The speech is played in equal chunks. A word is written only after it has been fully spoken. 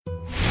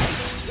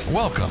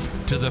Welcome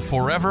to the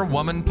Forever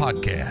Woman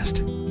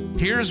Podcast.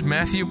 Here's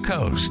Matthew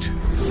Coast.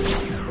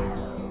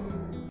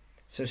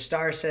 So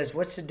Star says,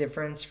 what's the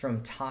difference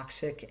from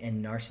toxic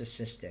and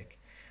narcissistic?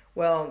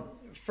 Well,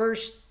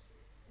 first,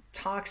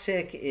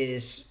 toxic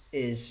is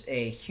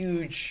a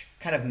huge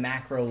kind of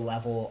macro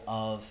level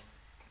of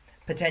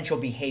potential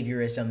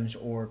behaviorisms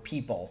or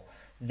people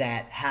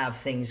that have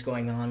things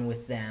going on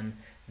with them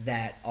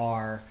that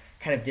are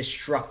kind of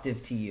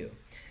destructive to you.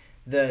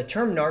 The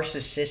term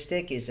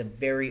narcissistic is a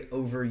very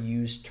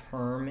overused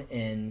term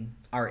in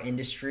our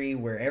industry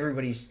where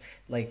everybody's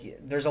like,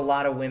 there's a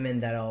lot of women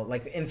that'll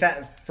like, in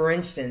fact, for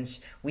instance,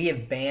 we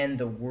have banned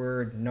the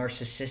word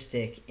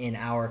narcissistic in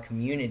our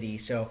community.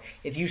 So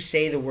if you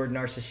say the word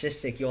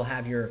narcissistic, you'll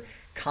have your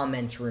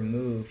comments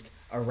removed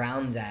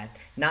around that,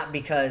 not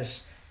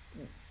because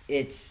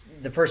it's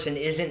the person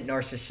isn't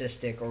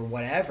narcissistic or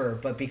whatever,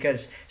 but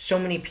because so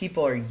many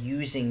people are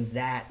using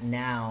that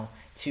now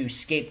to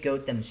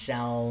scapegoat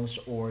themselves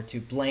or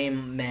to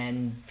blame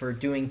men for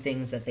doing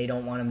things that they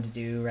don't want them to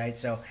do, right?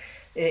 So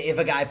if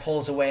a guy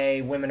pulls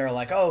away, women are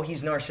like, oh,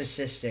 he's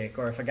narcissistic.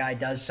 Or if a guy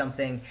does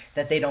something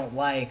that they don't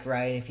like,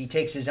 right? If he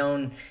takes his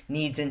own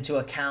needs into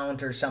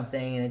account or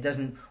something and it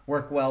doesn't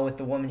work well with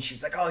the woman,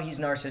 she's like, oh, he's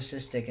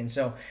narcissistic. And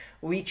so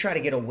we try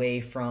to get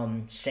away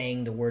from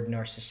saying the word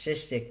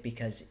narcissistic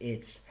because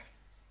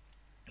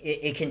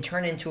it can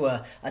turn into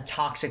a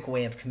toxic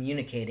way of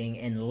communicating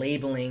and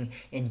labeling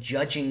and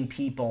judging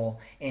people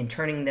and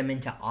turning them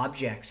into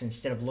objects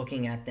instead of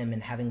looking at them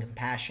and having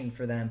compassion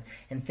for them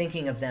and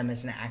thinking of them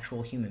as an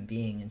actual human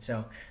being. And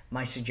so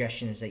my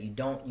suggestion is that you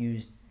don't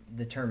use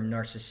the term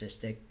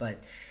narcissistic,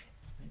 but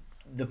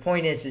the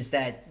point is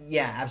that,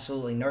 yeah,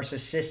 absolutely,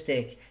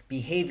 narcissistic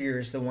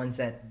behaviors, the ones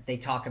that they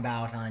talk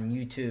about on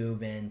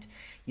YouTube and,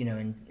 you know,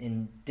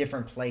 in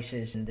different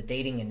places in the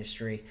dating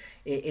industry,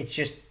 it's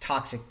just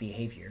toxic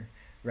behavior,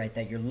 right,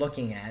 that you're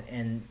looking at.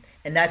 And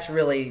that's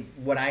really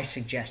what I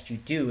suggest you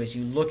do, is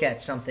you look at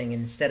something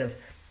and instead of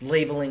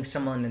labeling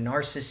someone a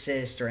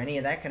narcissist or any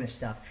of that kind of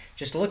stuff,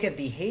 just look at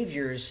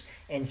behaviors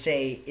and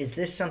say, is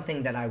this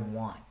something that I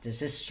want? Does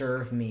this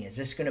serve me? Is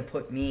this going to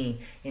put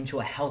me into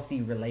a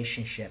healthy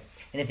relationship?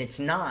 And if it's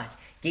not,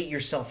 get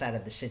yourself out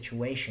of the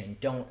situation.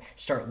 Don't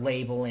start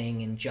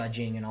labeling and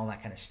judging and all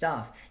that kind of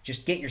stuff.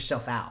 Just get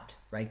yourself out,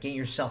 right? Get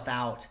yourself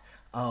out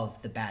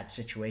of the bad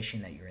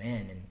situation that you're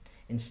in, and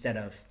instead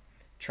of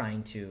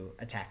trying to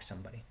attack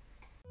somebody.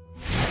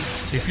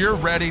 If you're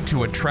ready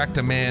to attract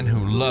a man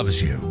who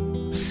loves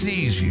you,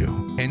 sees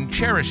you, and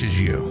cherishes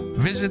you,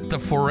 visit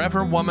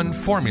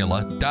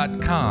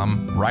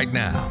theforeverwomanformula.com right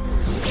now.